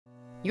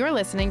You're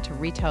listening to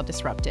Retail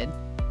Disrupted,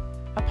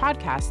 a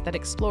podcast that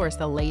explores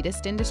the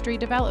latest industry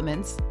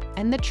developments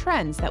and the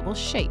trends that will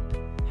shape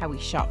how we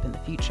shop in the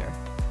future.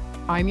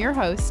 I'm your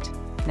host,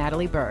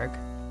 Natalie Berg.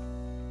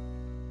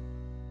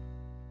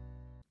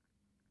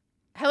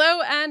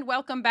 Hello and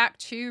welcome back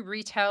to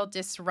Retail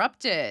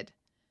Disrupted.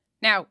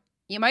 Now,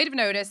 you might have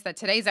noticed that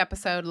today's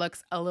episode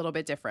looks a little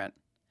bit different.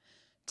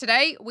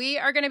 Today, we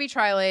are going to be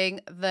trialing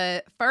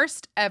the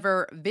first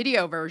ever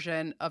video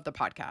version of the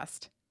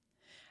podcast.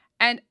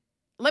 And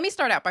let me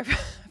start out by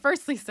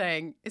firstly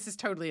saying this is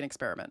totally an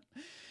experiment.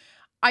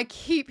 I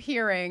keep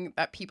hearing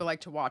that people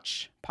like to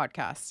watch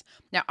podcasts.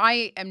 Now,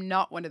 I am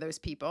not one of those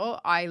people.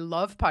 I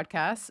love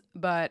podcasts,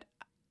 but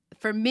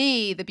for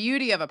me, the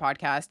beauty of a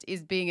podcast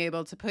is being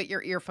able to put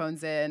your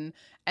earphones in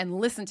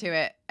and listen to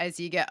it as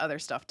you get other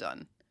stuff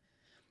done.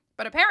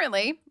 But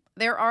apparently,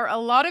 there are a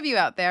lot of you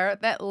out there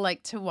that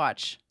like to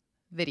watch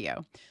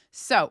video.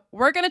 So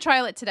we're going to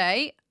trial it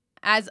today.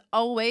 As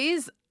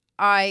always,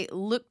 I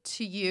look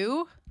to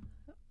you,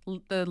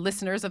 the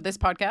listeners of this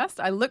podcast.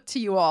 I look to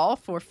you all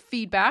for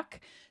feedback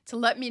to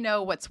let me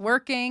know what's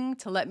working,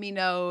 to let me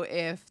know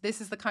if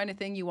this is the kind of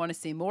thing you want to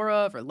see more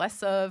of or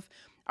less of.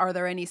 Are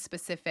there any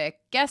specific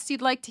guests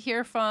you'd like to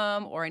hear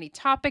from or any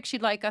topics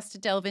you'd like us to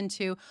delve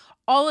into?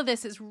 All of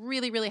this is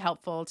really, really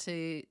helpful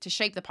to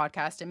shape the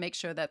podcast and make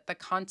sure that the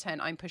content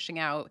I'm pushing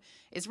out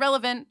is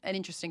relevant and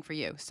interesting for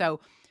you.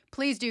 So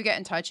please do get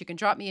in touch. You can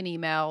drop me an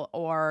email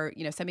or,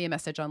 send me a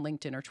message on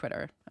LinkedIn or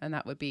Twitter, and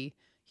that would be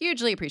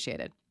hugely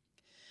appreciated.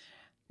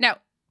 Now,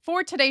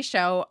 for today's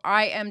show,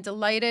 I am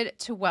delighted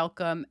to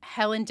welcome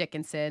Helen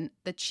Dickinson,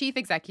 the Chief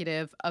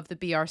Executive of the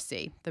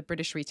BRC, the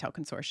British Retail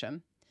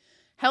Consortium.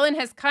 Helen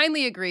has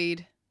kindly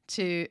agreed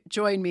to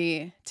join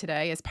me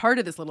today as part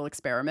of this little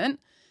experiment.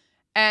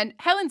 And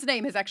Helen's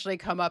name has actually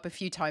come up a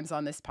few times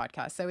on this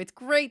podcast, so it's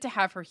great to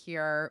have her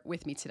here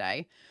with me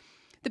today.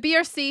 The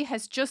BRC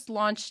has just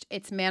launched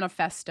its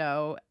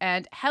Manifesto,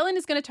 and Helen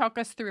is going to talk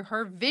us through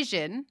her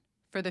vision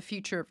for the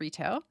future of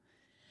retail.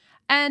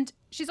 And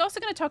she's also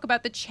going to talk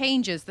about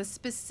the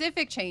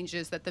specific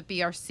changes that the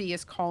BRC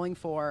is calling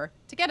for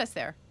to get us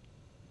there.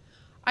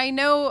 I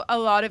know a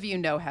lot of you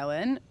know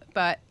Helen,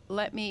 but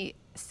let me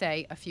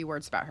say a few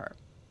words about her.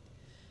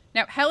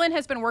 Now, Helen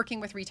has been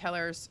working with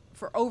retailers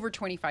for over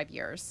 25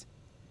 years.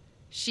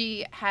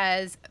 She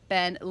has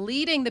been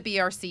leading the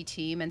BRC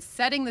team and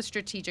setting the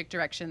strategic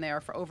direction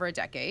there for over a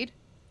decade.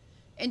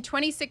 In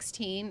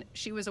 2016,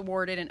 she was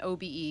awarded an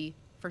OBE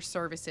for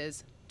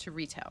services to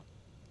retail.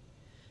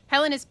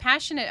 Helen is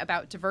passionate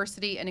about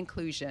diversity and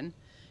inclusion,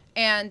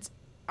 and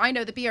I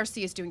know the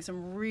BRC is doing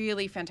some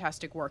really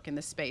fantastic work in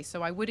this space,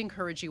 so I would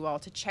encourage you all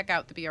to check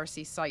out the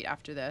BRC site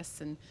after this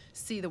and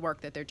see the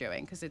work that they're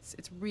doing, because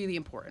it's really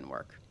important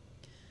work.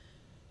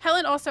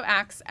 Helen also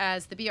acts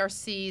as the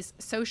BRC's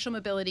Social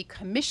Mobility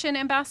Commission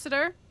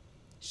Ambassador.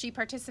 She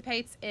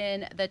participates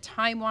in the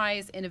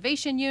TimeWise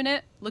Innovation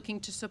Unit,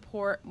 looking to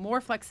support more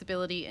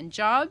flexibility in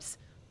jobs,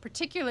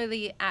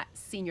 particularly at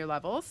senior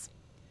levels.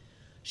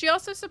 She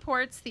also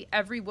supports the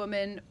Every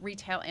Woman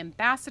Retail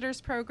Ambassadors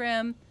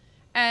Program,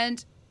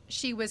 and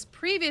she was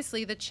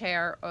previously the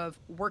chair of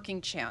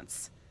Working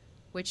Chance,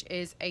 which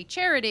is a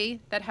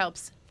charity that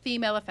helps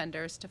female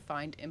offenders to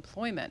find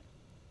employment.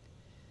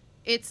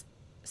 It's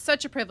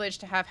such a privilege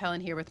to have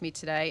Helen here with me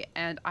today,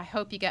 and I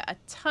hope you get a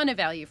ton of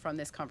value from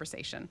this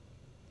conversation.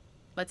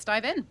 Let's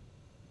dive in.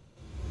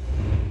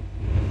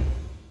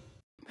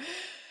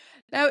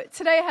 Now,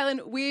 today, Helen,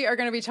 we are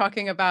going to be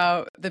talking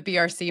about the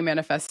BRC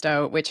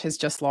Manifesto, which has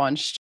just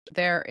launched.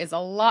 There is a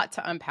lot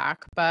to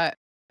unpack, but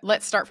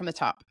let's start from the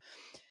top.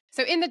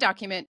 So in the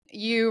document,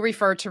 you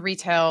refer to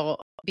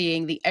retail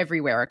being the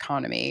everywhere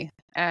economy,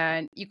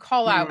 and you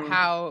call out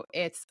how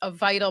it's a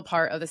vital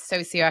part of the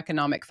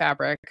socioeconomic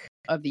fabric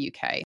of the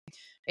UK.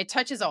 It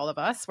touches all of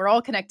us. We're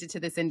all connected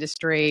to this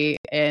industry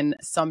in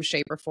some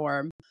shape or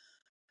form.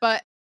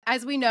 But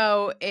as we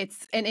know,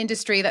 it's an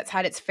industry that's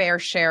had its fair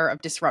share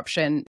of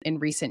disruption in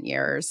recent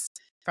years,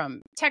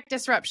 from tech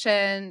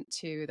disruption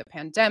to the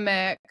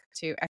pandemic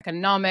to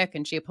economic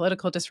and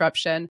geopolitical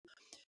disruption.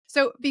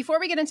 So before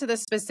we get into the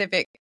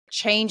specific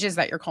changes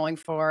that you're calling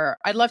for,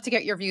 I'd love to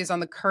get your views on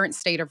the current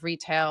state of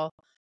retail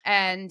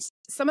and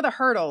some of the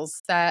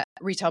hurdles that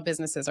retail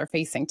businesses are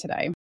facing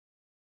today.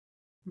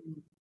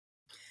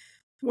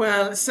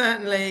 Well,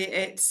 certainly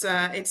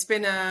it's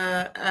been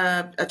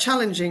a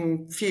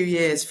challenging few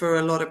years for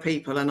a lot of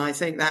people, and I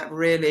think that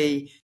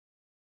really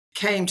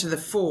came to the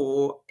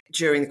fore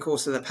during the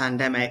course of the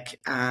pandemic,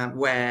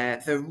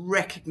 where the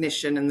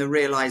recognition and the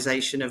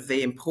realization of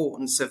the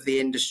importance of the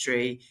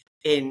industry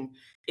in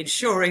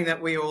ensuring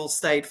that we all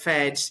stayed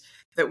fed,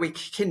 that we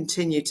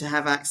continue to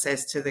have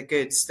access to the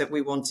goods that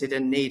we wanted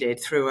and needed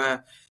through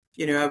a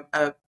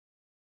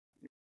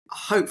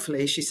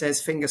hopefully, she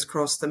says, fingers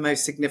crossed, the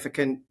most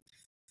significant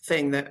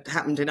thing that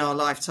happened in our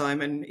lifetime,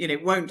 and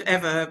won't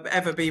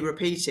ever be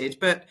repeated.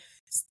 But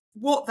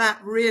what that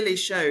really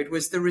showed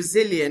was the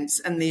resilience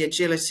and the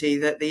agility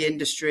that the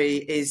industry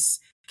is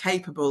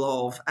capable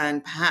of,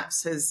 and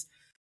perhaps has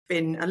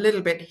been a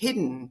little bit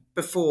hidden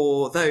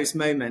before those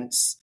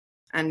moments.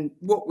 And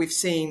what we've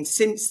seen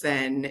since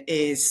then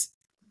is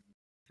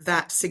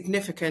that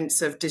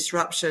significance of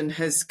disruption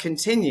has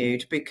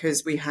continued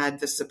because we had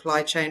the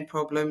supply chain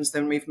problems,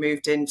 then we've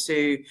moved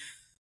into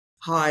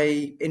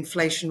high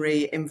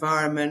inflationary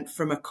environment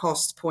from a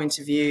cost point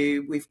of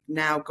view. We've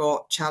now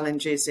got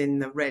challenges in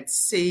the Red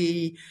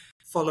Sea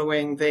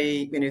following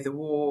the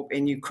war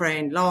in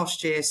Ukraine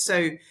last year.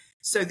 So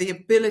the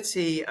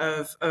ability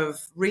of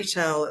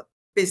retail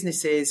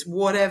businesses,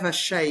 whatever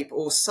shape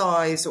or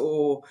size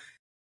or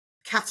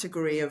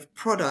category of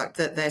product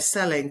that they're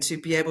selling, to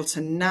be able to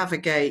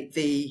navigate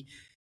the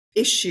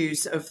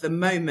issues of the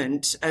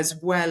moment, as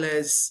well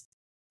as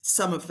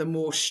some of the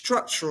more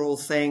structural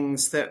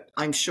things that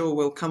I'm sure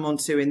we'll come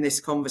onto in this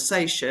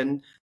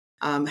conversation,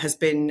 has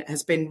been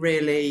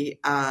really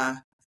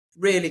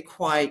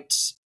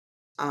quite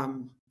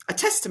a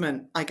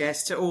testament, I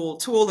guess, to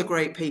all the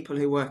great people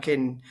who work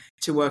in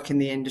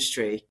the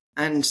industry.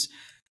 And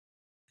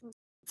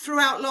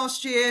throughout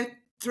last year,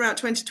 throughout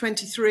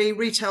 2023,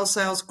 retail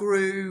sales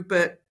grew,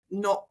 but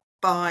not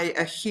by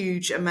a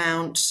huge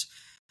amount.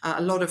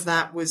 A lot of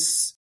that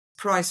was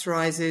price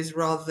rises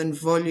rather than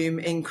volume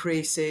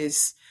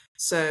increases.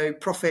 So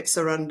profits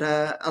are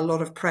under a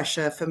lot of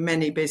pressure for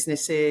many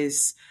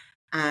businesses.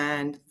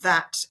 And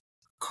that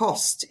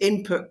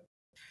input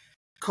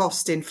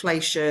cost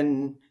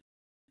inflation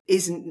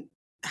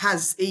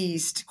has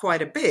eased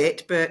quite a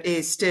bit, but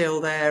is still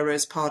there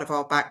as part of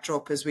our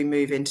backdrop as we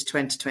move into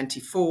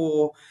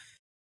 2024.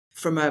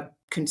 From a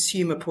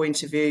consumer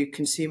point of view,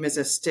 consumers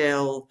are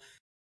still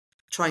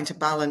trying to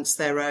balance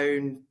their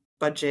own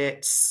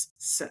budgets.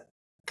 So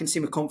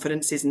consumer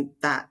confidence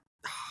isn't that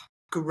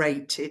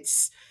great.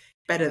 It's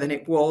better than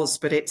it was,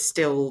 but it's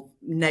still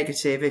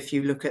negative if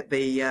you look at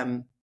the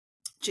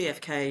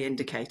GfK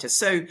indicator.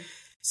 So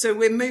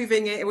we're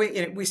moving it.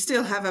 We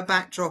still have a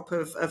backdrop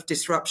of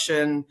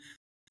disruption.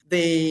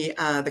 The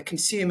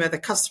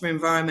customer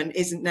environment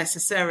isn't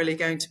necessarily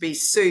going to be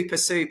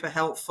super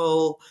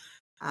helpful.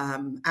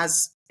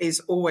 As is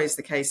always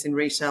the case in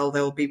retail,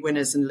 there will be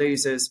winners and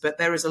losers, but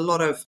there is a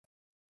lot of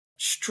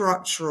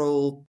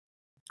structural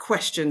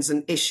questions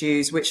and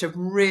issues which are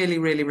really,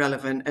 really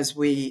relevant as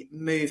we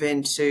move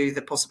into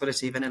the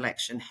possibility of an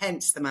election,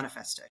 hence the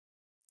manifesto.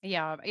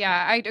 Yeah,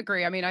 I'd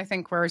agree. I mean, I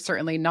think we're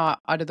certainly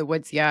not out of the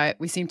woods yet.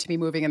 We seem to be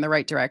moving in the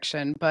right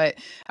direction. But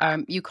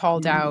you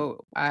called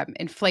out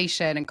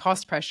inflation and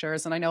cost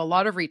pressures. And I know a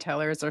lot of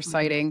retailers are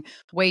citing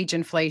wage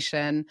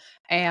inflation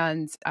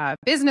and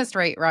business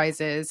rate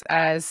rises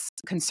as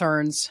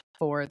concerns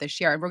for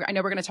this year. And I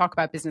know we're going to talk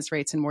about business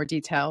rates in more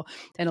detail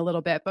in a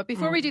little bit. But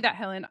before we do that,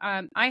 Helen,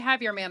 I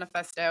have your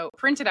manifesto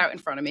printed out in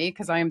front of me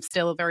because I am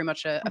still very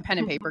much a pen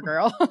and paper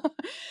girl.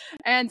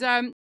 And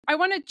I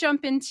want to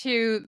jump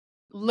into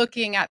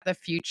looking at the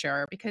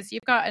future, because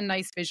you've got a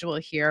nice visual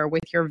here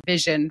with your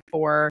vision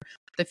for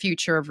the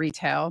future of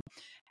retail.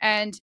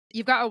 And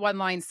you've got a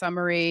one-line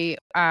summary,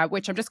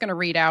 which I'm just going to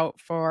read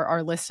out for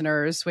our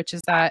listeners, which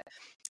is that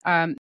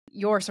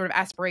your sort of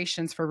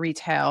aspirations for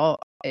retail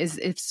is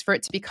for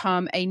it to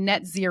become a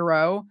net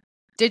zero,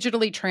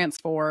 digitally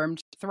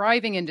transformed,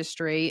 thriving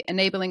industry,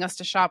 enabling us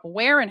to shop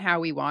where and how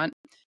we want,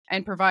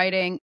 and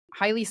providing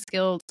highly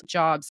skilled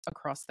jobs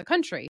across the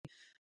country.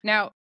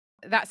 Now,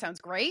 that sounds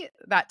great.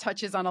 That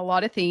touches on a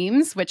lot of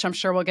themes, which I'm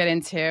sure we'll get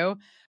into.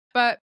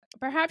 But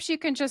perhaps you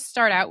can just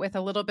start out with a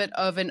little bit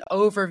of an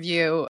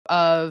overview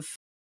of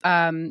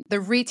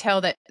the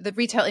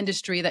retail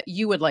industry that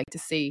you would like to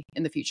see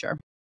in the future.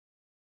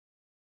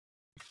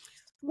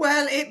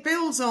 Well, it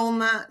builds on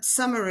that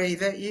summary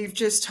that you've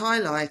just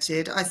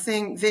highlighted. I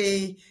think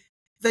the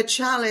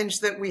challenge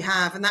that we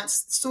have, and that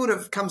sort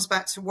of comes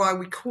back to why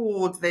we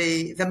called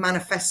the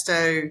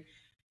manifesto,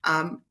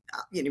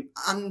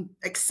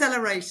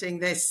 accelerating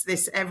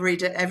this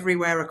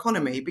everywhere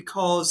economy,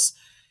 because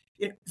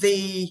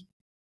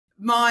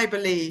my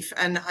belief,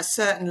 and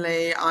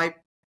certainly I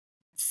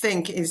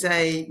think is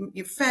a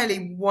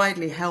fairly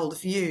widely held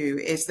view,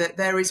 is that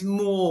there is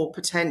more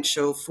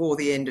potential for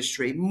the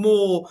industry,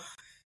 more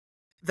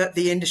that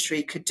the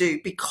industry could do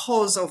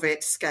because of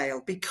its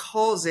scale,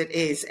 because it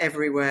is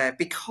everywhere,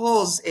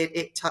 because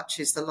it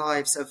touches the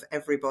lives of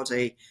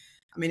everybody.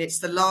 I mean, it's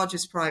the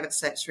largest private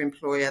sector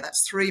employer.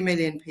 That's 3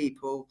 million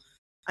people,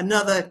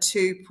 another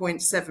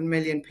 2.7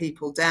 million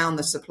people down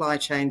the supply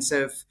chains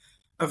of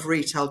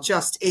retail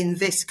just in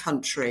this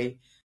country.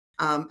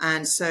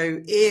 And so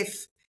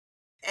if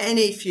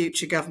any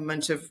future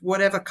government of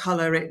whatever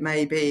colour it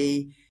may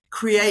be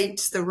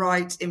creates the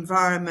right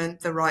environment,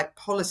 the right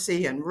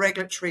policy and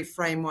regulatory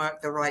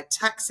framework, the right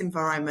tax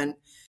environment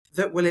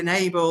that will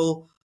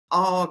enable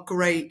our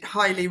great,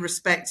 highly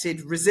respected,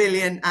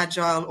 resilient,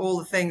 agile, all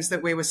the things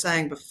that we were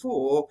saying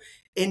before,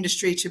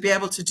 industry to be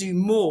able to do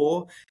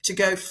more, to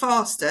go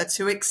faster,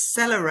 to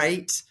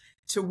accelerate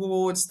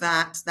towards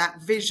that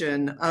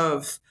vision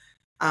of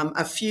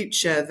a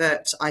future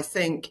that I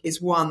think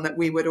is one that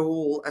we would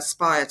all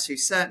aspire to,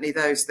 certainly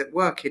those that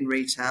work in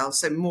retail.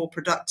 So more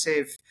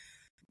productive,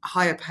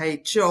 higher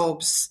paid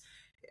jobs,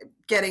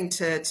 getting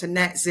to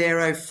net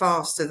zero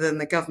faster than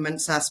the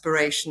government's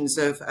aspirations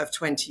of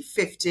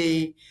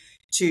 2050,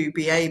 to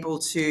be able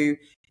to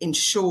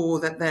ensure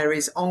that there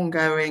is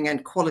ongoing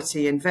and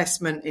quality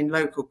investment in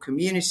local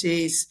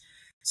communities.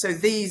 So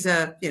these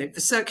are, the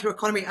circular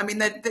economy. I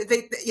mean,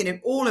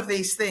 all of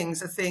these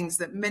things are things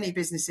that many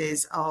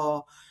businesses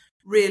are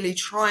really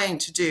trying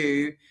to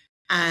do,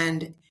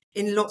 and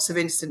in lots of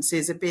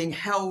instances are being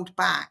held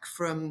back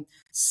from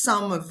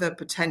some of the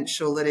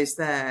potential that is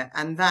there.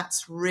 And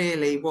that's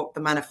really what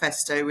the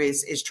manifesto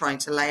is trying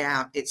to lay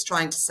out. It's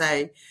trying to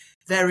say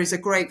there is a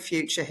great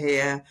future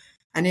here,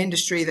 an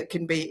industry that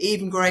can be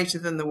even greater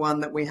than the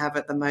one that we have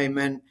at the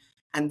moment.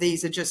 And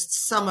these are just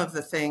some of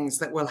the things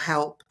that will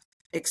help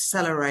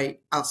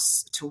accelerate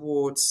us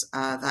towards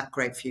that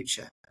great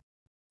future.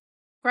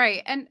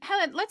 Right. And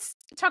Helen, let's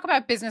talk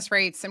about business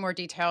rates in more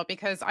detail,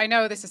 because I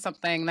know this is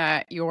something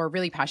that you're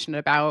really passionate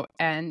about.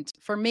 And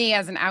for me,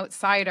 as an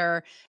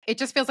outsider, it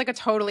just feels like a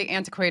totally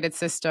antiquated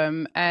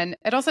system. And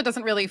it also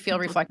doesn't really feel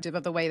reflective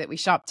of the way that we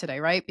shop today,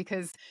 right?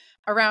 Because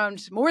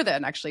around more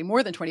than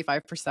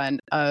 25%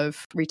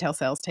 of retail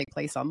sales take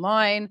place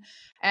online.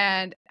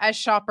 And as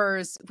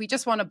shoppers, we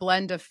just want a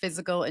blend of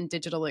physical and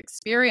digital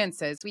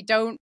experiences. We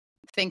don't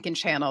think in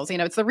channels.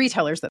 It's the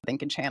retailers that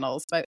think in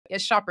channels, but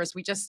as shoppers,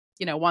 we just,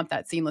 want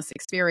that seamless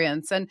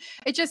experience. And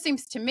it just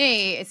seems to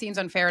me, it seems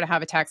unfair to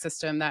have a tax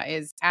system that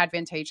is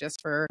advantageous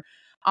for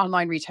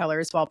online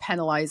retailers while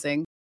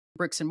penalizing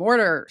bricks and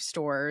mortar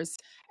stores.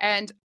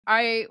 And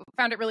I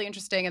found it really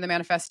interesting in the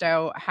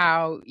manifesto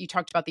how you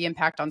talked about the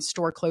impact on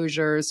store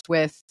closures,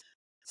 with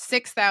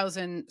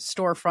 6,000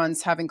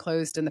 storefronts having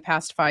closed in the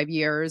past 5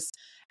 years.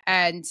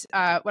 And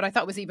what I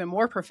thought was even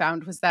more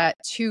profound was that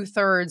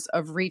 2/3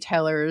 of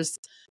retailers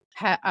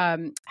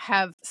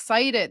have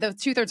cited, the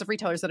 2/3 of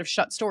retailers that have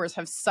shut stores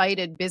have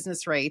cited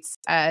business rates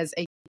as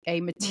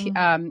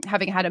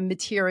having had a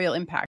material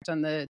impact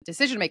on the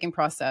decision-making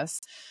process.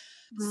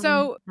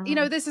 So,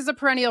 this is a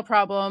perennial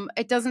problem.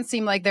 It doesn't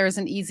seem like there's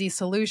an easy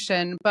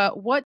solution,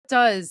 but what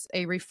does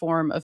a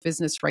reform of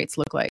business rates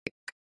look like?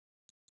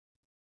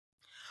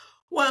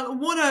 Well,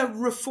 what a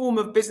reform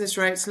of business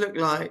rates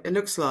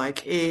looks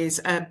like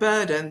is a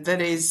burden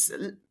that is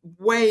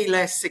way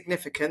less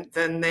significant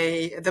than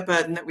the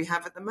burden that we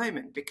have at the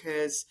moment,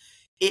 because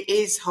it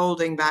is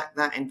holding back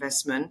that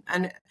investment.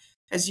 And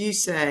as you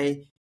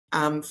say,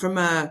 from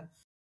a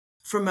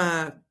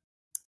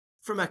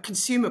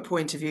consumer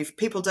point of view, if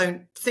people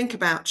don't think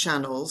about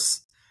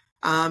channels.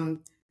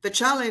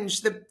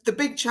 The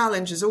big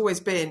challenge has always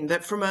been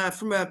that from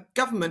a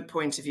government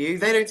point of view,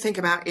 they don't think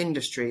about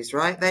industries,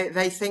 right?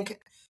 They think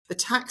the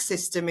tax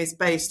system is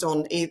based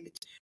on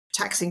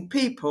taxing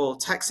people,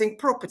 taxing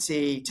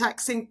property,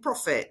 taxing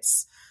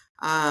profits.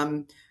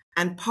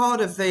 And part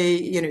of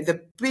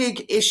the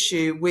big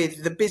issue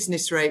with the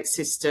business rate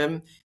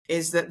system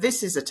is that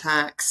this is a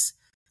tax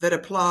that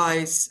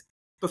applies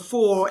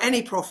before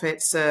any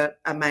profits are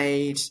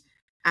made,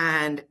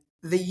 and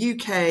the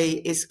UK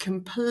is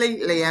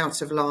completely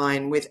out of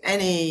line with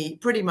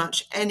pretty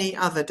much any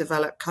other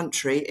developed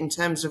country in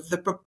terms of the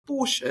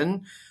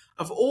proportion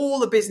of all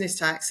the business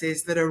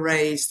taxes that are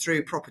raised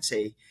through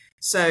property.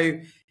 So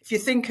if you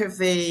think of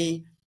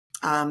the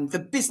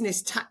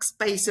business tax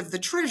base of the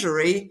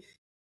Treasury,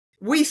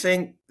 we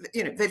think,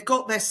 they've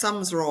got their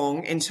sums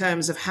wrong in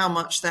terms of how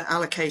much they're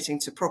allocating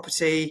to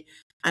property.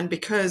 And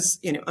because,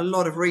 a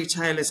lot of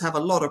retailers have a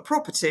lot of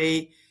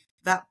property,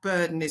 that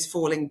burden is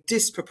falling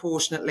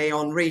disproportionately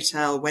on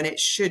retail when it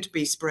should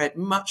be spread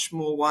much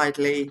more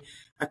widely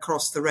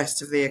across the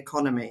rest of the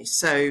economy.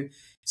 So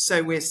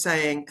we're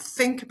saying,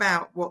 think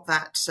about what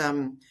that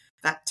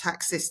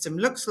tax system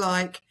looks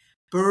like,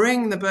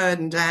 bring the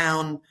burden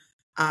down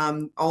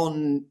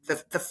on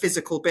the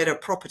physical bit of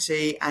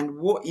property, and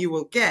what you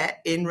will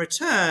get in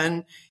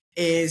return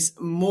is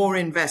more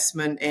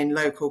investment in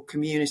local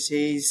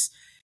communities.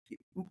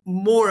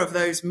 More of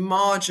those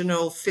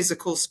marginal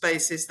physical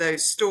spaces,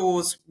 those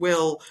stores,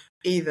 will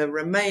either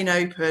remain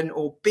open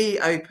or be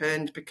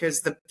opened,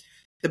 because the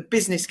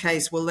business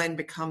case will then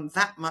become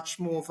that much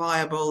more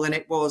viable than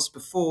it was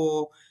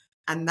before.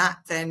 And that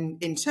then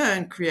in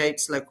turn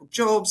creates local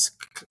jobs,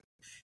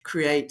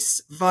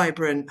 creates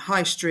vibrant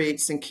high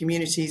streets and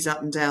communities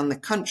up and down the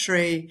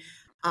country,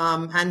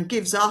 and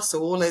gives us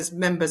all, as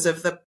members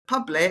of the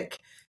public,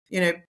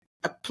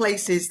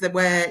 places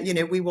where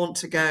we want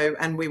to go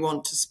and we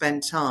want to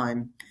spend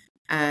time.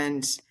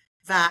 And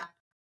that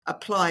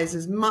applies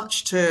as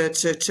much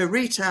to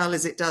retail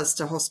as it does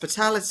to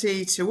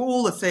hospitality, to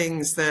all the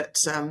things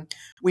that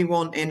we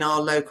want in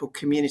our local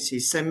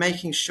communities. So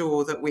making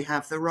sure that we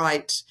have the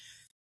right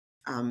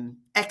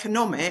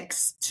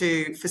economics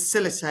to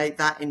facilitate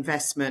that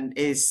investment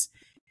is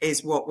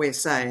what we're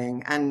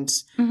saying. And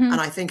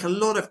I think a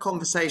lot of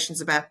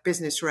conversations about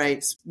business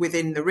rates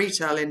within the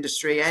retail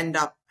industry end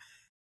up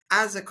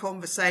as a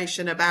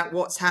conversation about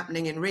what's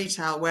happening in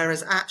retail,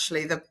 whereas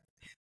actually the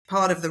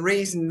part of the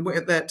reason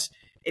that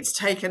it's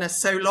taken us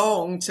so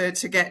long to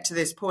get to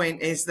this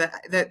point is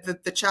that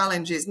the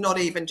challenge is not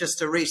even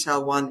just a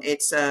retail one,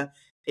 it's a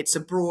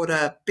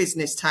broader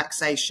business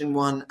taxation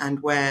one,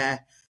 and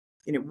where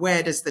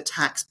where does the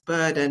tax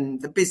burden,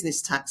 the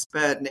business tax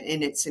burden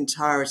in its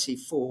entirety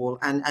fall?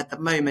 And at the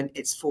moment,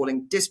 it's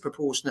falling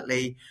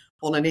disproportionately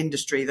on an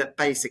industry that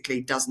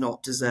basically does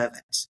not deserve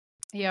it.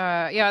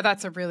 Yeah,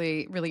 that's a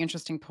really, really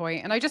interesting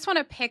point. And I just want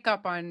to pick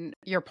up on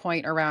your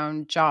point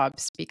around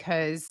jobs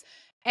because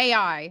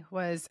AI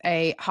was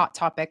a hot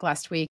topic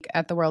last week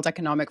at the World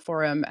Economic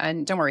Forum.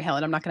 And don't worry,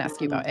 Helen, I'm not going to ask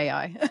you about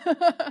AI.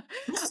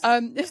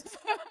 um,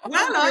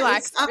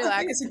 relax. I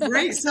think it's a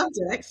great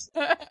subject.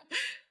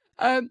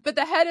 But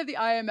the head of the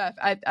IMF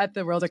at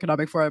the World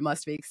Economic Forum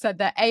last week said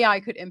that AI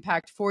could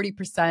impact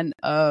 40%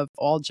 of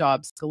all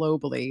jobs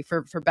globally,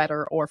 for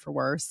better or for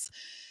worse.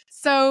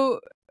 So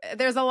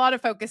there's a lot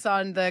of focus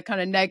on the kind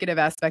of negative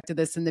aspect of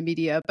this in the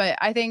media, but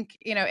I think,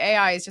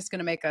 AI is just going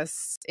to make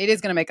us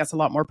a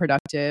lot more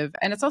productive.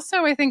 And it's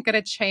also, I think, going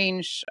to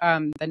change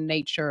the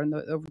nature and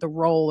the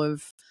role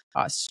of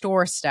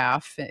store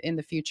staff in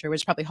the future,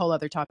 which is probably a whole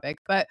other topic.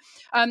 But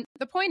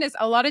the point is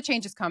a lot of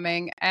change is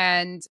coming.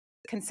 And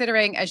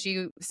considering, as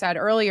you said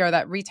earlier,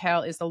 that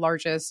retail is the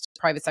largest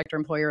private sector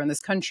employer in this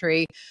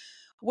country,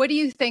 what do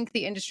you think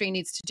the industry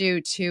needs to do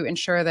to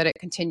ensure that it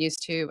continues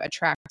to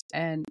attract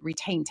and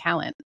retain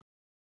talent?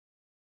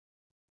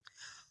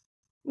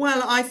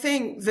 Well, I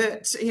think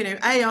that,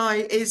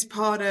 AI is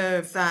part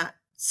of that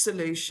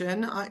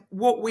solution.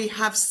 What we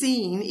have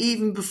seen,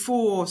 even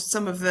before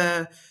some of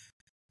the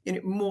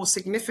more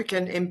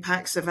significant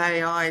impacts of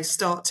AI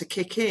start to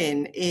kick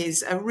in,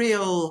 is a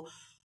real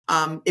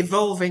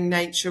evolving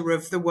nature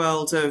of the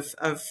world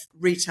of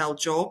retail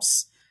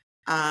jobs.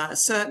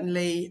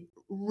 Certainly,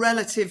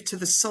 relative to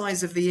the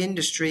size of the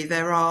industry,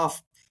 there are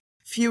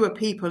fewer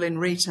people in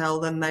retail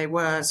than they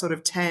were sort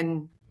of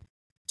 10,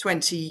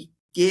 20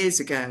 years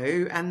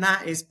ago. And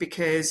that is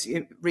because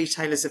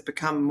retailers have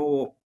become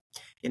more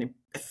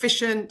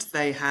efficient.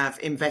 They have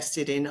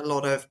invested in a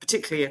lot of,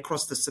 particularly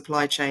across the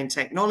supply chain,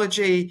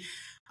 technology,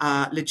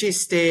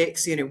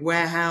 logistics,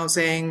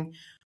 warehousing.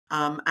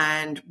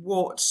 And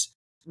what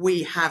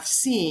we have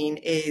seen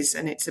is,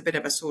 and it's a bit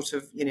of a sort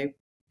of,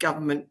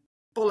 government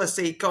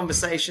policy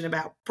conversation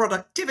about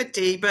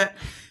productivity, but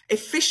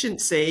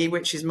efficiency,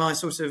 which is my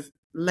sort of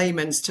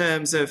layman's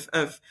terms of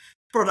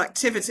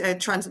productivity,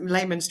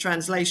 layman's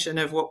translation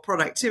of what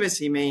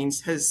productivity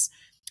means, has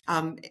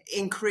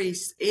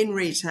increased in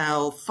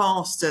retail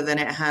faster than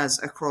it has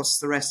across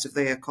the rest of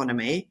the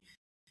economy.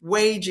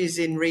 Wages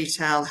in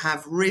retail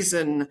have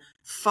risen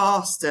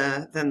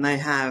faster than they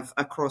have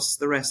across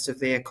the rest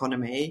of the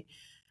economy.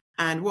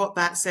 And what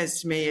that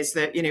says to me is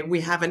that,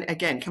 we haven't,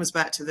 again, comes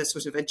back to the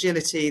sort of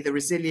agility, the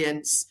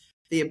resilience,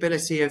 the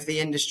ability of the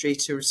industry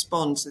to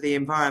respond to the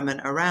environment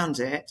around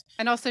it.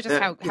 And also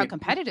just how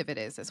competitive it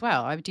is as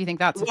well. Do you think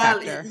that's a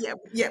factor?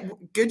 Yeah,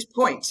 good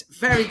point.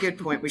 Very good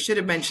point. We should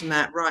have mentioned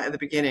that right at the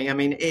beginning. I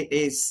mean, it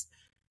is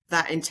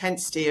that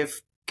intensity of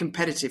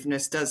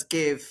competitiveness does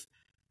give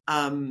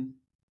us,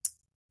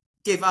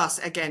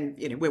 again,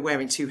 we're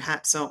wearing two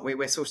hats, aren't we?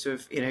 We're sort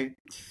of,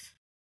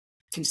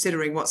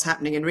 considering what's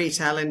happening in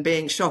retail and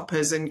being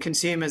shoppers and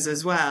consumers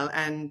as well.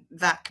 And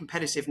that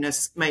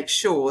competitiveness makes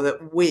sure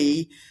that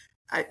we,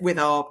 with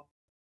our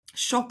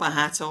shopper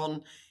hat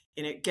on,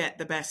 get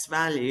the best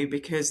value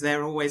because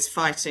they're always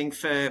fighting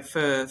for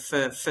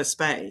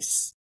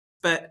space.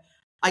 But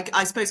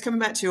I suppose coming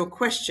back to your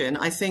question,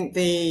 I think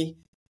we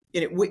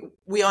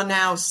are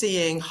now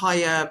seeing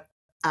higher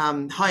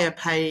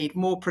paid,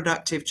 more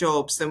productive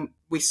jobs than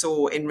we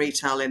saw in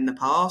retail in the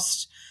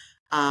past.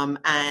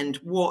 And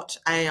what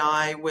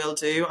AI will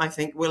do, I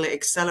think, will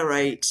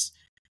accelerate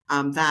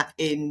that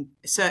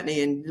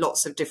certainly in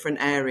lots of different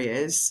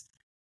areas,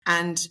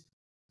 and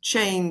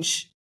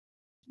change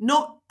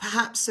not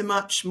perhaps so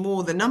much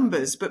more the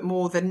numbers, but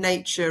more the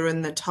nature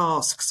and the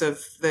tasks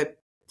of the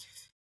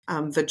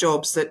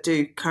jobs that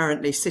do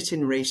currently sit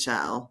in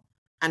retail.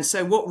 And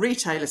so what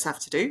retailers have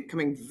to do,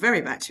 coming very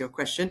back to your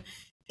question,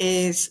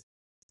 is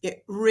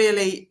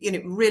really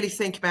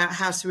think about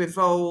how to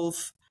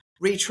evolve,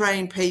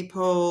 retrain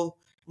people,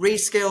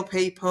 reskill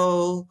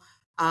people.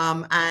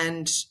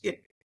 And,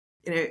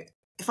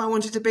 if I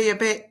wanted to be a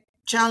bit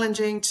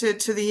challenging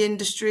to the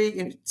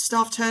industry,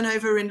 staff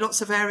turnover in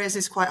lots of areas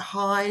is quite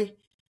high.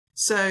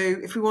 So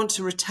if we want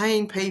to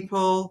retain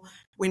people,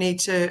 we need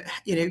to,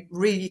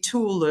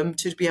 retool them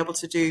to be able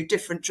to do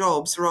different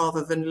jobs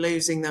rather than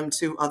losing them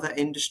to other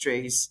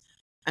industries.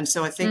 And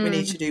so I think we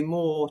need to do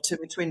more to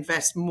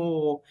invest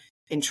more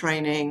in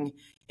training,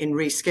 in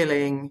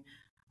reskilling,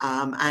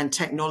 and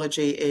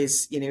technology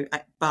is,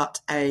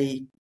 but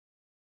a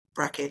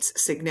brackets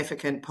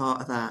significant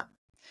part of that.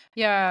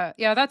 Yeah,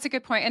 that's a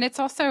good point. And it's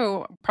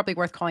also probably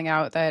worth calling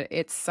out that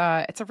it's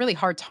a really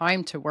hard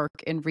time to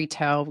work in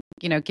retail,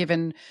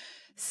 given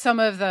some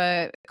of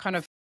the kind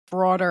of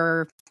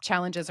broader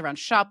challenges around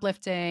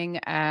shoplifting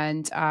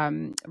and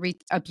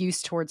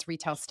abuse towards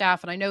retail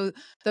staff. And I know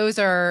those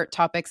are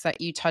topics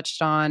that you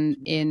touched on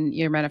in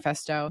your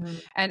manifesto. Mm-hmm.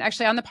 And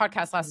actually on the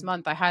podcast last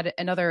month, I had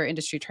another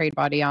industry trade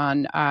body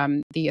on,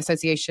 the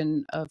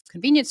Association of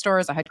Convenience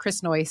Stores. I had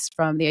Chris Noyce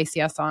from the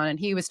ACS on, and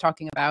he was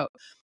talking about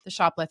the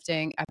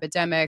shoplifting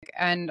epidemic.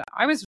 And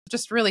I was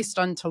just really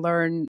stunned to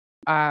learn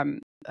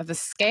of the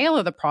scale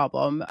of the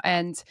problem.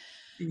 And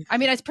I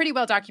mean, it's pretty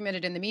well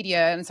documented in the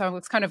media, and so I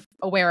was kind of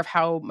aware of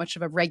how much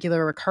of a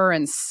regular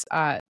occurrence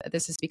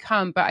this has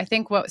become. But I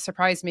think what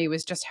surprised me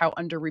was just how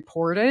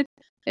underreported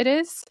it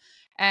is.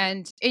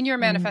 And in your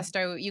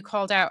manifesto, you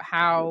called out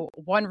how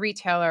one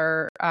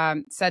retailer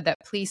said that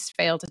police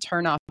failed to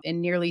turn up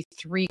in nearly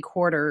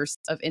 3/4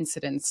 of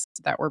incidents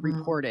that were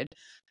reported.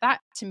 That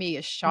to me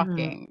is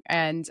shocking.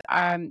 And,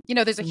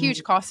 there's a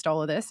huge cost to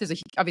all of this.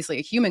 There's obviously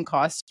a human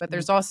cost, but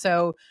there's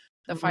also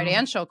the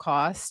financial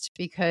cost,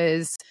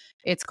 because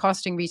it's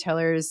costing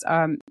retailers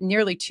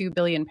nearly £2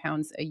 billion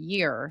a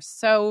year.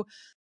 So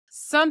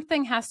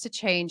something has to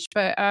change.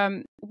 But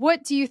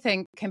what do you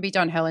think can be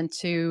done, Helen,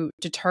 to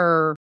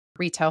deter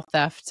retail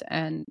theft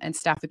and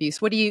staff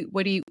abuse? What are you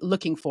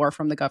looking for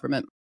from the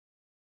government?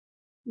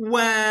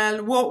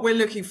 Well, what we're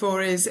looking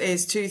for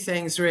is two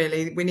things,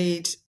 really. We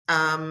need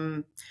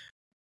part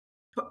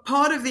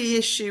of the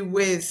issue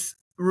with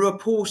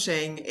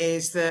reporting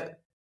is that,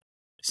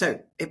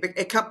 so it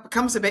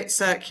becomes a bit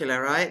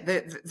circular, right?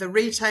 The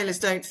retailers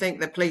don't think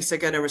the police are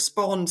going to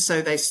respond,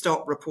 so they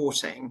stop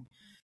reporting.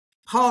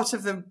 Part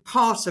of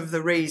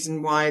the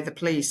reason why the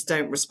police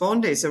don't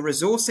respond is a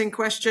resourcing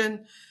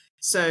question.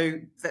 So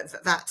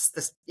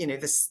that's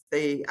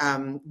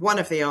one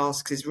of the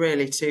asks is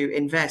really to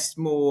invest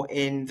more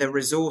in the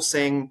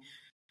resourcing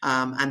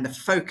and the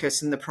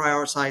focus and the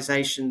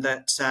prioritization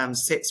that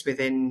sits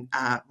within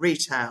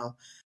retail.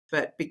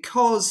 But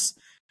because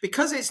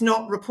it's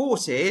not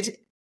reported,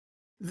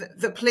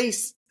 the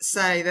police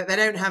say that they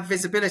don't have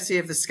visibility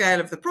of the scale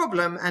of the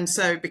problem. And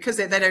so because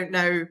they don't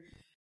know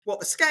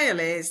what the scale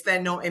is,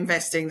 they're not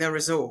investing the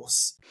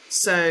resource.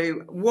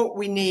 So what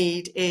we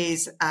need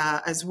is,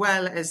 as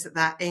well as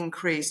that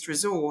increased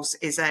resource,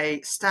 is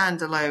a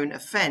standalone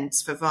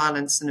offence for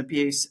violence and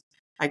abuse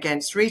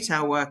against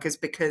retail workers,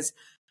 because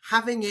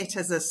having it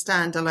as a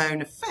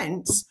standalone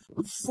offence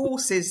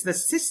forces the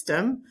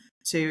system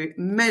to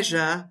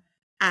measure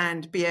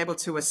and be able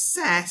to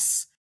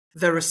assess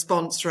the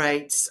response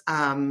rates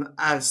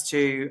as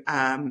to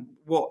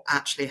what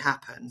actually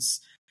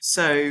happens.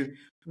 So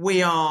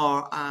we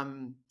are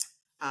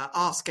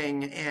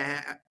asking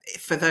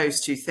for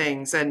those two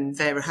things, and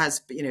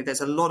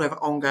there's a lot of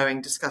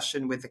ongoing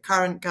discussion with the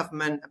current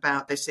government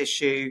about this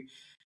issue,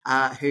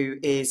 who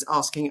is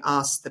asking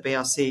us, the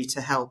BRC,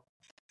 to help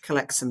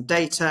collect some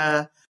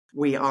data.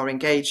 We are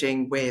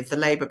engaging with the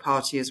Labour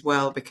Party as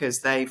well,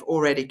 because they've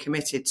already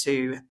committed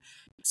to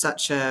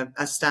such a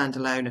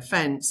standalone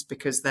offence,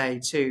 because they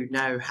too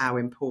know how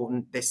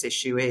important this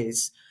issue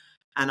is.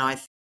 And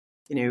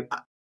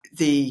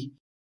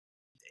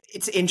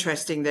it's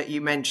interesting that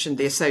you mentioned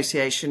the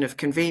Association of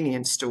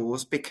Convenience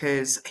Stores,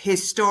 because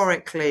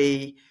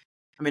historically,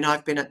 I mean,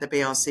 I've been at the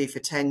BRC for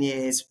 10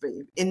 years, but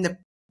in the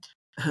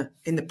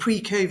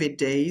pre-COVID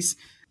days,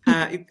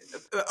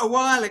 a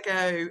while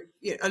ago,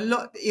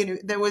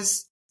 there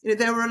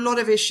were a lot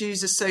of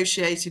issues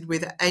associated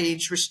with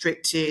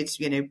age-restricted,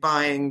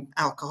 buying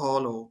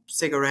alcohol or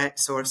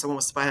cigarettes, or if someone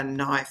wants to buy a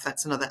knife,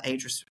 that's another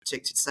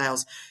age-restricted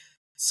sales.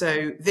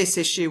 So this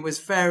issue was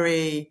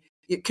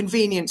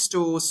convenience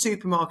stores,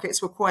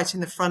 supermarkets were quite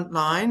in the front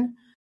line.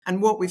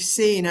 And what we've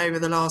seen over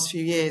the last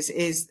few years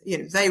is,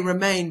 they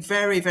remain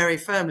very, very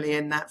firmly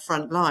in that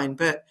front line.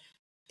 But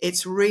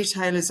it's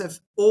retailers of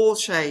all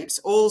shapes,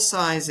 all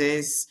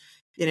sizes,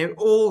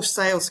 all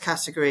sales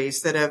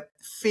categories that are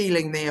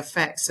feeling the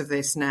effects of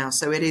this now.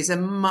 So it is a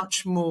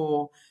much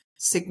more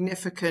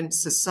significant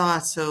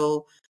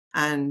societal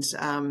and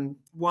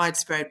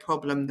widespread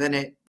problem than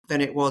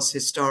it was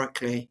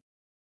historically.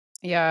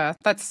 Yeah,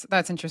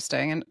 that's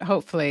interesting, and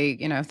hopefully,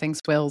 things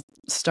will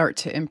start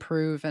to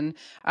improve. And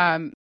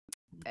so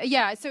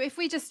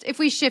if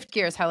we shift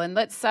gears, Helen,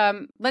 let's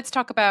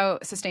talk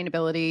about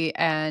sustainability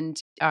and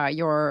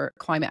your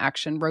climate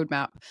action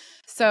roadmap.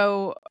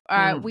 So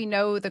we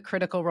know the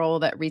critical role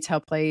that retail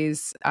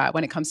plays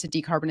when it comes to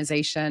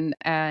decarbonization.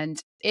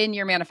 And in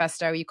your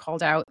manifesto, you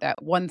called out that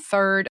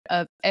 1/3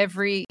 of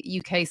every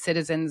UK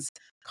citizen's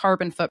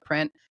carbon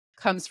footprint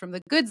comes from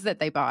the goods that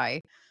they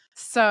buy.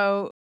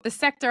 So the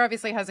sector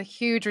obviously has a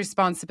huge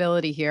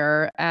responsibility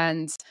here,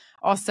 and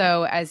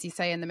also, as you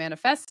say in the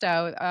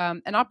manifesto,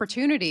 an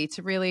opportunity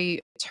to really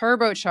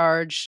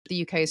turbocharge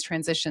the UK's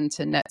transition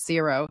to net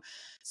zero.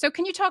 So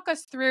can you talk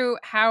us through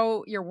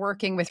how you're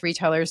working with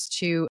retailers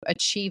to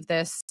achieve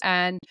this,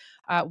 and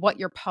what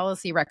your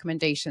policy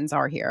recommendations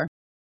are here?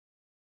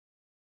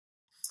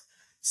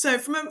 So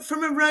from a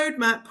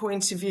roadmap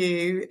point of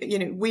view,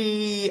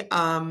 we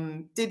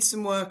did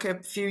some work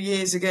a few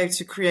years ago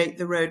to create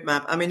the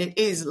roadmap. I mean, it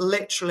is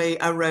literally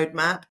a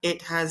roadmap.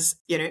 It has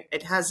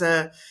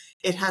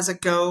a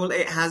goal,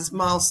 it has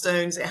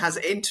milestones, it has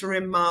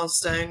interim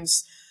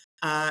milestones.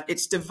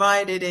 It's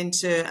divided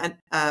into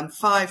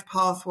 5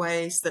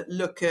 pathways that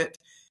look at,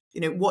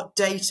 what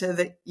data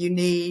that you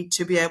need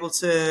to be able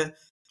to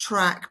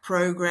track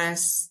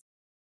progress,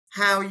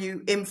 how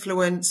you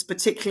influence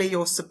particularly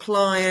your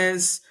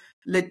suppliers,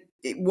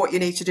 what you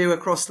need to do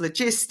across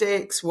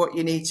logistics, what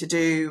you need to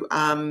do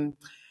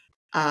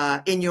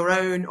in your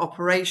own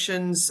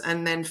operations,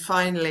 and then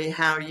finally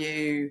how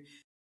you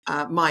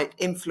might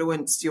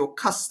influence your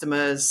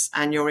customers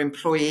and your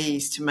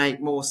employees to make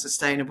more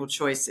sustainable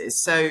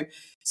choices.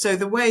 So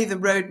the way the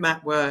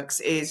roadmap works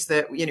is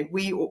that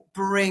we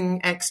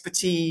bring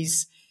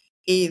expertise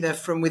either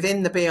from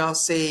within the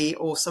BRC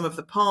or some of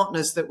the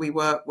partners that we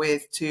work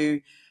with to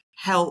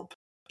help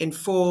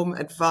inform,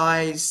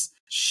 advise,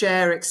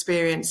 share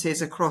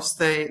experiences across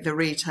the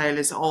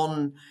retailers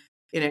on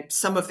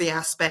some of the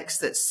aspects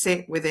that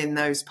sit within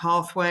those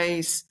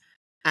pathways,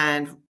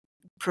 and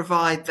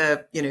provide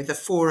the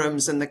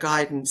forums and the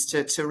guidance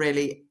to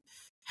really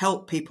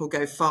help people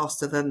go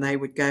faster than they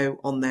would go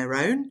on their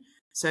own.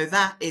 So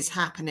that is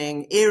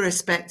happening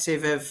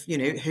irrespective of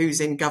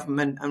who's in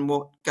government and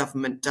what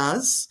government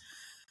does.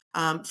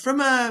 From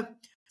a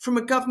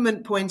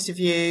government point of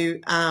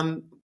view,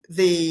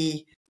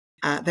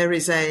 there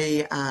is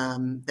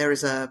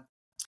a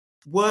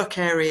work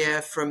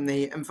area from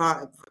the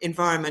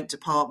Environment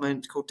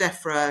Department called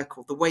DEFRA,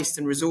 called the Waste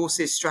and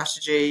Resources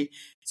Strategy.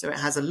 So it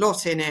has a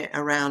lot in it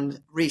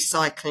around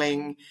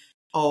recycling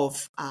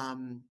of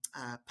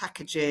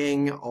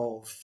packaging,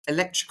 of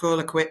electrical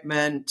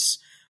equipment,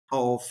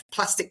 of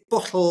plastic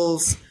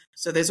bottles.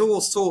 So there's all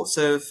sorts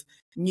of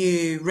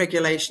new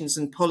regulations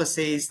and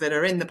policies that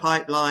are in the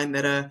pipeline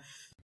that are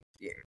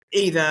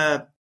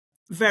either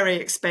very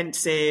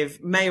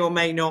expensive, may or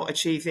may not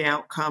achieve the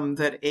outcome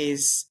that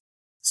is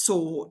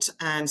sought.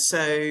 And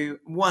so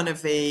one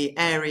of the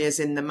areas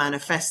in the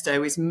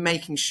manifesto is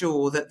making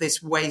sure that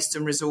this waste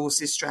and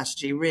resources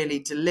strategy really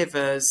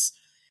delivers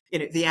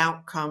the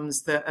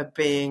outcomes that are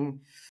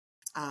being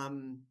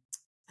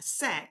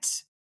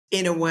set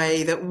in a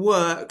way that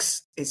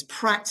works, is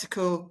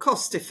practical,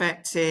 cost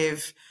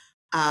effective,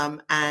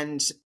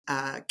 and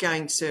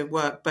going to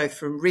work both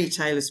from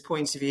retailers'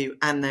 point of view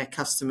and their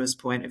customers'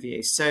 point of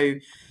view. So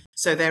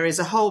there is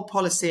a whole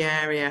policy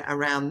area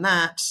around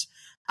that.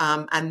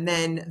 And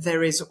then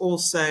there is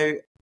also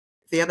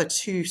the other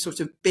two sort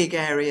of big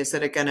areas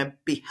that are going to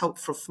be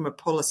helpful from a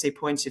policy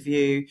point of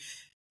view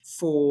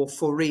for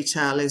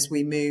retail as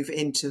we move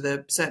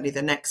into certainly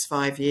the next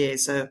 5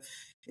 years. So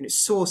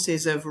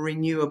sources of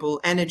renewable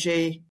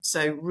energy.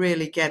 So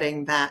really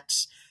getting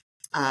that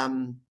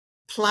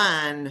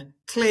plan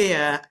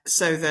clear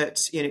so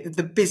that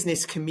the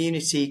business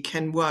community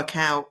can work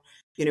out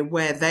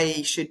where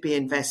they should be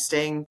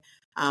investing,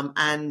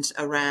 and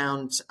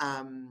around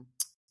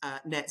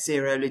net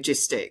zero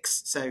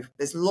logistics. So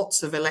there's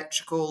lots of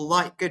electrical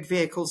light good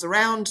vehicles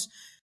around,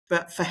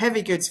 but for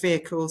heavy goods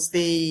vehicles,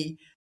 the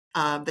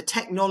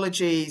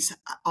technologies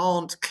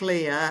aren't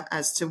clear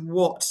as to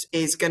what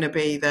is going to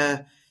be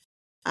the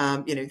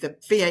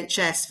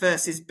VHS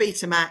versus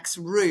Betamax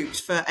route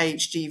for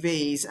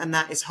HGVs, and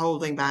that is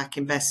holding back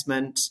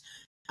investment.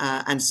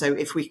 And so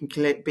if we can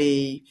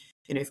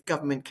if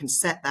government can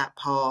set that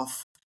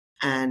path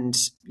and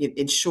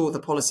ensure the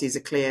policies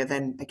are clear,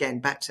 then again,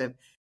 back to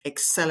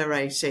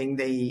accelerating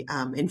the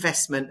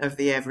investment of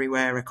the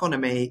everywhere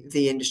economy,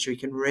 the industry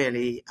can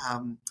really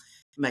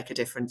make a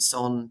difference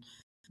on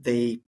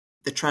the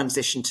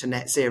transition to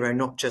net zero,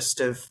 not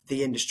just of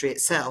the industry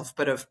itself,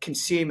 but of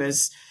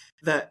consumers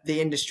that the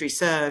industry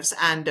serves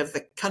and of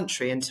the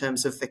country in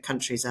terms of the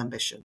country's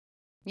ambition.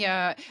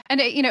 Yeah.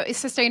 And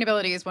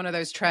sustainability is one of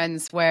those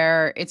trends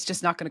where it's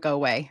just not going to go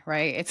away,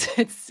 right?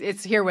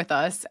 It's here with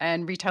us,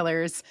 and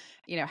retailers,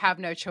 have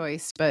no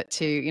choice but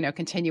to,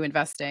 continue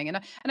investing. And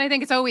I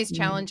think it's always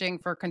challenging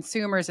for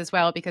consumers as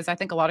well, because I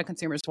think a lot of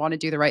consumers want to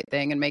do the right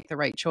thing and make the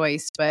right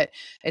choice, but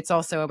it's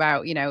also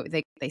about,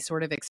 they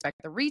sort of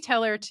expect the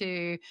retailer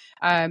to,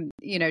 to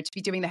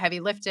be doing the heavy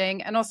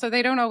lifting. And also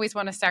they don't always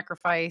want to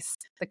sacrifice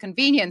the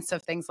convenience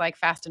of things like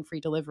fast and free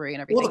delivery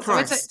and everything. So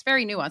it's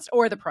very nuanced,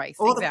 or the price.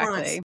 Or exactly.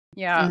 The price.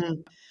 Yeah.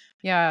 Mm-hmm.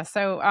 Yeah.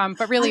 So,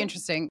 but really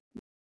interesting.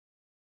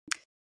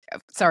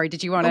 Sorry,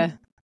 did you want to?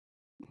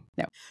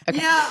 No. Okay.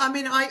 Yeah, I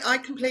mean, I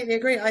completely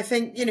agree. I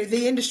think,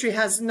 the industry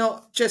has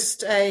not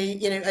just a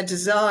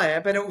desire,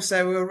 but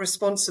also a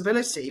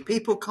responsibility.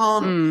 People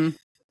can't,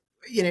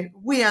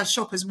 we as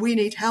shoppers, we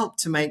need help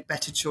to make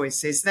better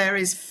choices. There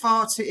is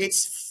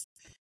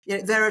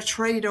there are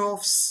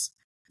trade-offs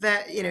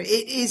that,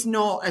 it is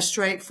not a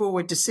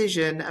straightforward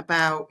decision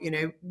about,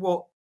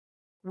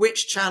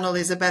 which channel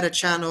is a better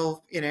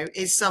channel,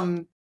 is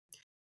some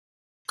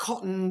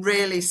cotton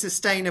really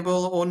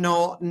sustainable or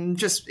not, and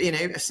just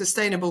a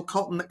sustainable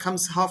cotton that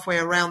comes halfway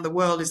around the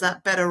world, is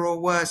that better or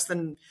worse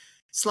than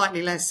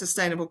slightly less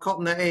sustainable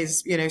cotton that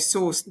is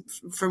sourced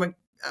from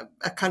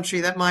a country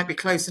that might be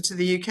closer to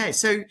the UK?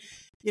 So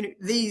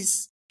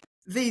these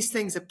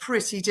things are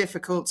pretty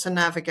difficult to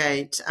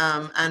navigate,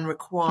 and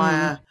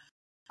require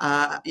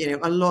a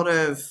lot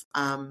of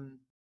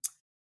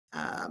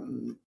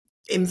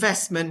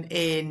investment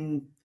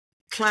in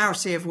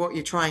clarity of what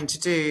you're trying to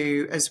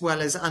do, as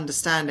well as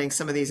understanding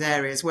some of these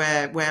areas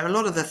where a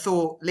lot of the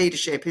thought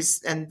leadership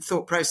and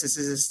thought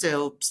processes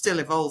are still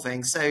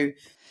evolving. So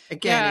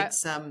again, it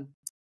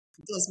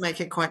does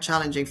make it quite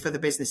challenging for the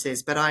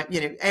businesses, but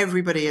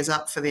everybody is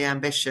up for the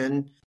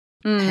ambition.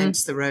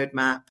 hence the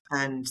roadmap.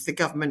 And the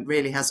government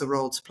really has a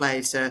role to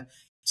play to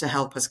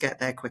help us get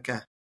there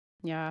quicker.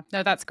 Yeah,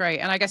 no, that's great.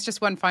 And I guess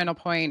just one final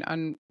point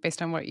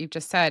based on what you've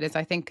just said is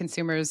I think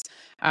consumers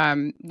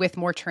with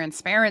more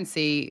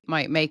transparency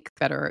might make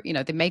better,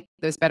 they make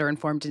those better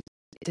informed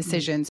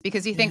decisions,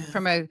 because you think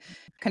from a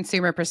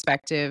consumer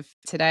perspective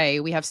today,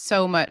 we have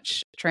so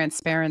much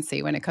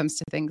transparency when it comes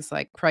to things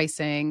like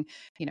pricing,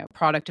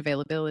 product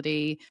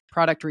availability,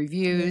 product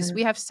reviews. Yeah.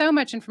 We have so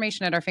much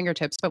information at our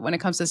fingertips, but when it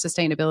comes to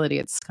sustainability,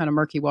 it's kind of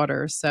murky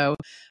water. So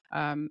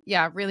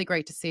really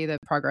great to see the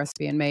progress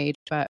being made.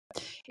 But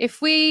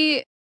if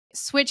we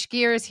switch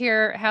gears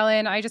here,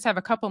 Helen, I just have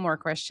a couple more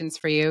questions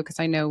for you because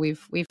I know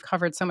we've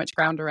covered so much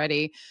ground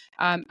already.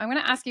 I'm going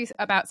to ask you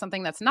about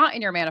something that's not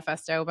in your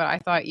manifesto, but I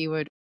thought you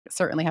would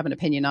certainly have an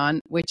opinion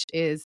on, which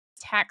is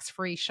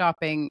tax-free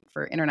shopping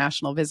for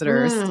international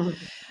visitors.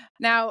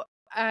 Now,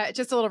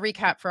 just a little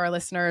recap for our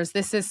listeners.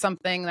 This is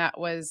something that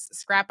was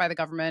scrapped by the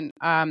government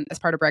as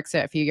part of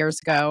Brexit a few years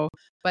ago,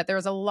 but there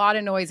was a lot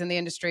of noise in the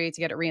industry to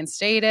get it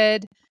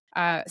reinstated.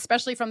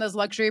 Especially from those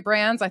luxury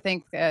brands. I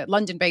think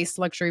London-based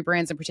luxury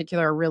brands in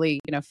particular are really,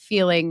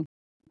 feeling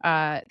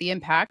the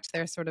impact.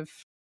 They're sort of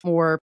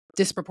more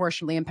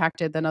disproportionately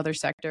impacted than other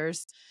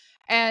sectors.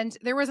 And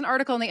there was an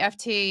article in the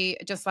FT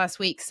just last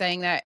week saying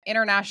that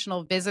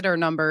international visitor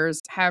numbers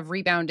have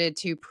rebounded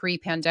to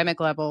pre-pandemic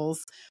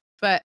levels,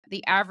 but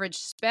the average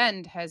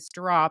spend has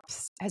dropped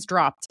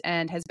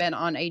and has been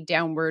on a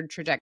downward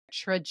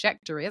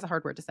trajectory, is a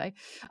hard word to say,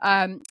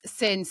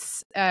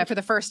 since for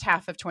the first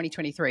half of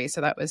 2023.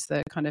 So that was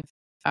the kind of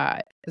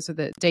those are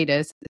the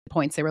data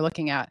points they were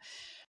looking at.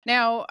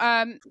 Now,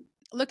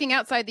 looking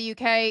outside the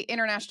UK,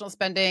 international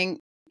spending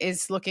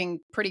is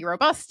looking pretty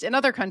robust in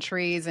other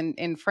countries,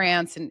 in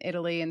France and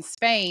Italy and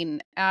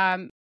Spain.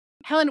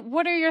 Helen,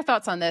 what are your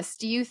thoughts on this?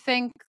 Do you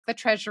think the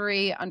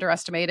Treasury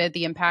underestimated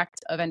the impact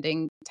of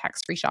ending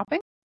tax-free shopping?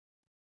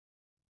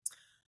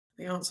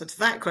 The answer to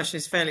that question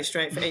is fairly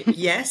straightforward.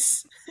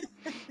 Yes.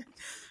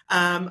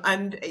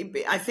 And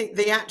I think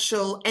the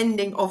actual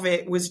ending of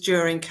it was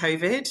during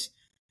COVID.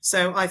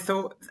 So I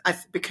thought,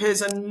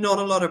 because not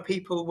a lot of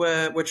people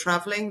were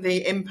traveling,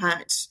 the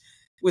impact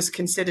was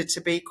considered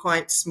to be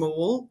quite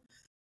small.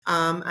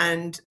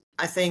 And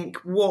I think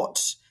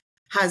what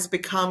has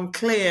become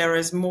clear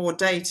as more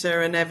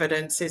data and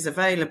evidence is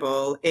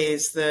available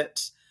is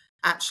that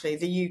actually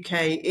the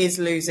UK is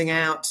losing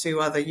out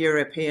to other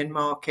European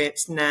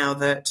markets now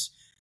that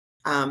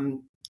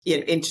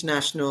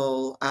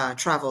international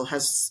travel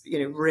has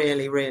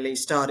really, really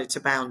started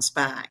to bounce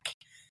back.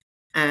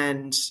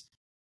 And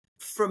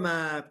from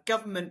a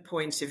government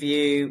point of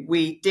view,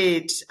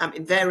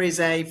 there is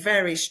a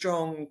very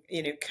strong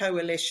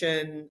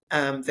coalition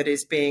that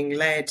is being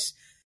led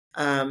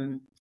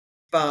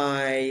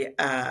by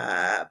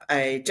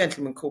a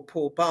gentleman called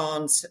Paul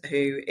Barnes,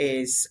 who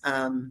is,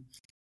 I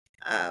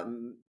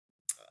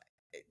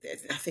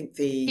think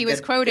he was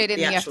quoted in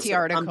the FT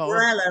article.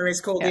 Umbrella is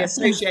called the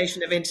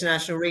Association of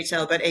International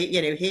Retail, but he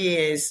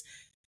is,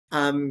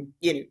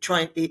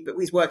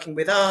 he's working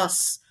with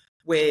us,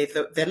 with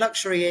the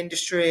luxury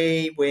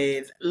industry,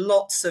 with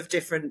lots of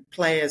different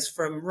players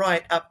from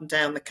right up and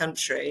down the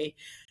country.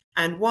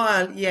 And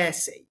while,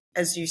 yes,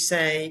 as you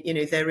say,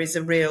 there is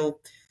a real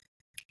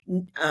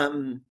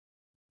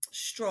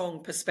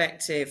strong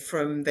perspective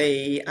from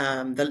the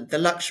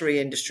luxury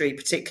industry,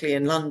 particularly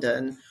in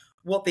London,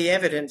 what the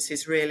evidence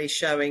is really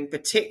showing,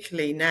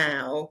 particularly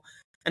now,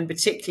 and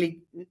particularly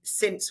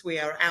since we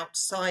are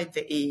outside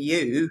the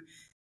EU,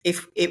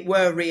 if it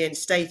were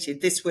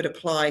reinstated, this would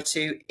apply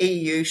to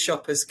EU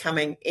shoppers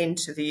coming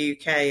into the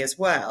UK as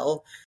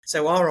well.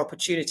 So our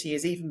opportunity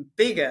is even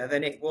bigger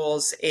than it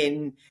was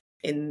in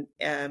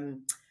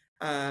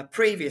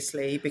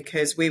previously,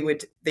 because UK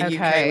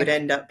would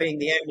end up being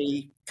the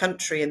only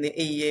country in the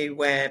EU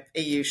where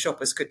EU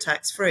shoppers could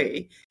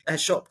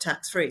shop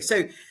tax-free.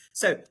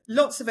 So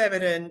lots of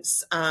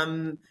evidence,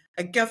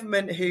 a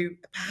government who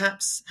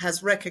perhaps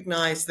has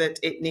recognised that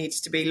it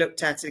needs to be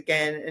looked at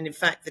again. And in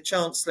fact, the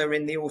Chancellor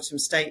in the autumn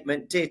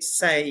statement did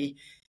say,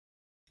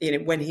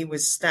 when he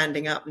was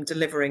standing up and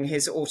delivering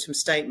his autumn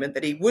statement,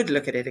 that he would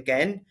look at it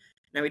again.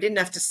 Now, he didn't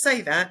have to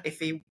say that if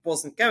he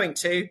wasn't going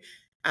to.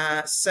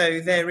 So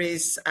there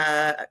is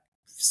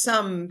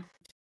some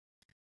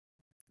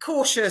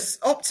cautious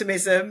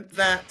optimism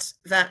that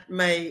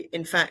may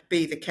in fact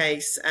be the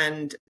case,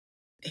 and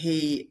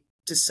he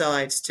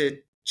decides to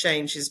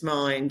change his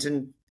mind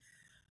and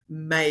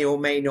may or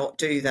may not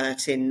do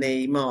that in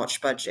the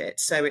March budget.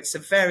 So it's a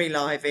very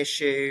live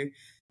issue.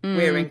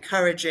 We're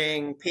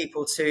encouraging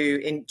people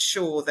to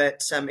ensure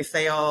that if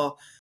they are,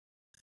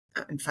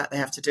 in fact, they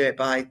have to do it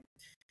by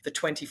the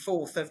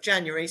 24th of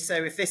January. So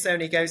if this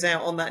only goes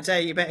out on that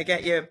day, you better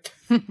get your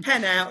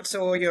pen out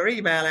or your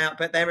email out.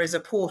 But there is a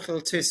portal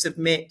to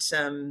submit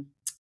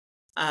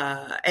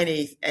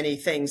any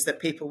things that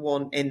people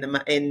want in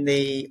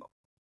the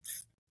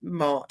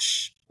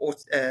March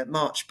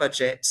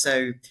budget.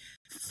 So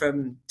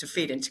to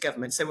feed into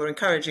government. So we're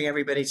encouraging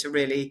everybody to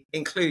really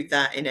include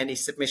that in any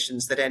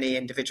submissions that any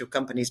individual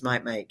companies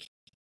might make,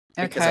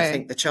 because I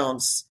think the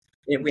chance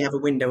we have a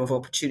window of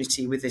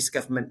opportunity with this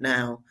government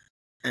now,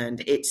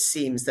 and it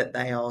seems that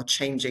they are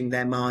changing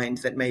their mind,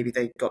 that maybe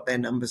they got their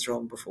numbers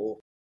wrong before.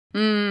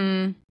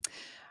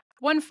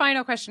 One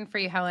final question for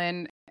you,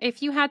 Helen.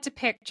 If you had to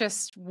pick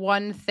just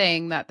one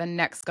thing that the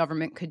next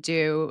government could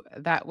do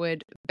that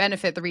would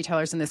benefit the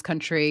retailers in this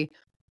country,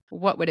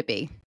 what would it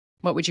be?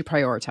 What would you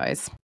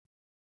prioritize?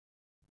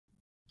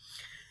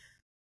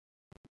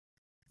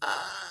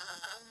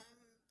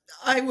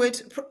 I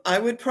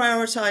would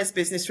prioritize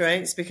business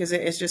rates, because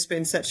it has just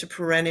been such a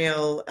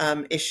perennial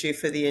issue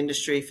for the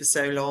industry for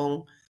so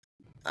long.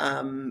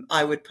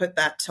 I would put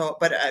that top,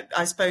 but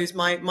I suppose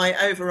my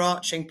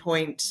overarching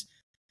point,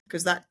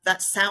 because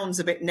that sounds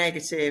a bit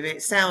negative.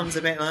 It sounds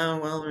a bit, oh,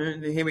 well,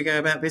 here we go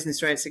about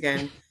business rates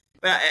again.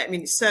 But I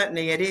mean,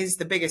 certainly it is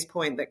the biggest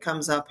point that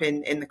comes up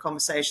in the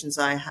conversations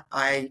I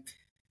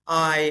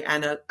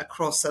and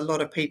across a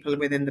lot of people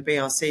within the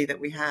BRC that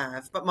we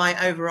have. But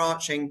my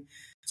overarching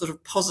sort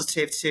of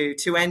positive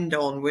to end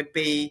on would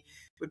be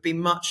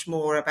much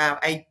more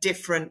about a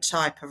different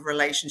type of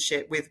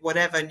relationship with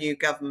whatever new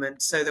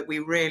government, so that we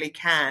really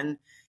can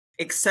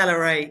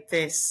accelerate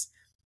this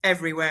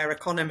everywhere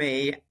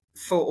economy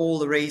for all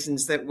the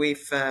reasons that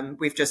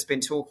we've just been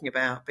talking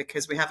about,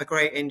 because we have a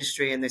great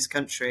industry in this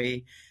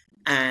country,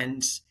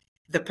 and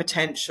the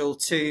potential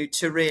to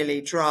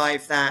really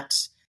drive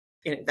that,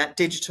 that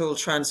digital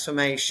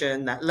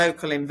transformation, that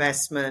local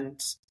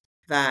investment,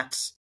 that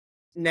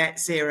net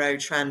zero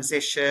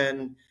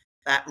transition,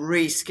 that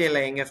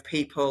reskilling of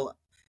people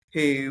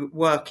who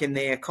work in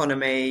the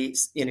economy,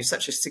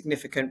 such a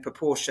significant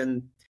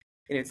proportion.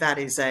 That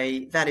is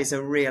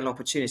a real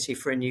opportunity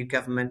for a new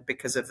government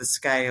because of the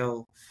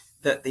scale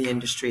that the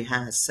industry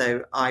has.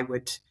 So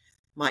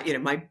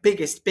my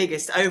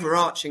biggest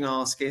overarching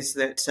ask is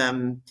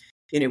that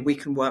we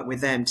can work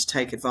with them to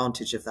take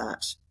advantage of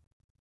that.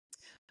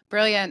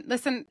 Brilliant.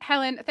 Listen,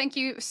 Helen, thank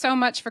you so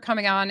much for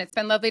coming on. It's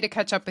been lovely to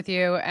catch up with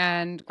you,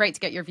 and great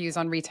to get your views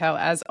on retail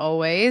as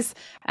always,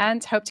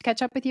 and hope to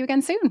catch up with you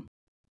again soon.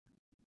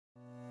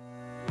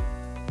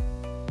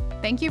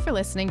 Thank you for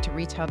listening to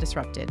Retail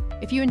Disrupted.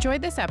 If you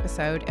enjoyed this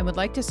episode and would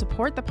like to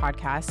support the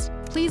podcast,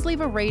 please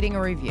leave a rating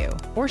or review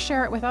or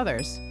share it with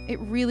others. It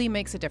really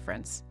makes a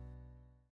difference.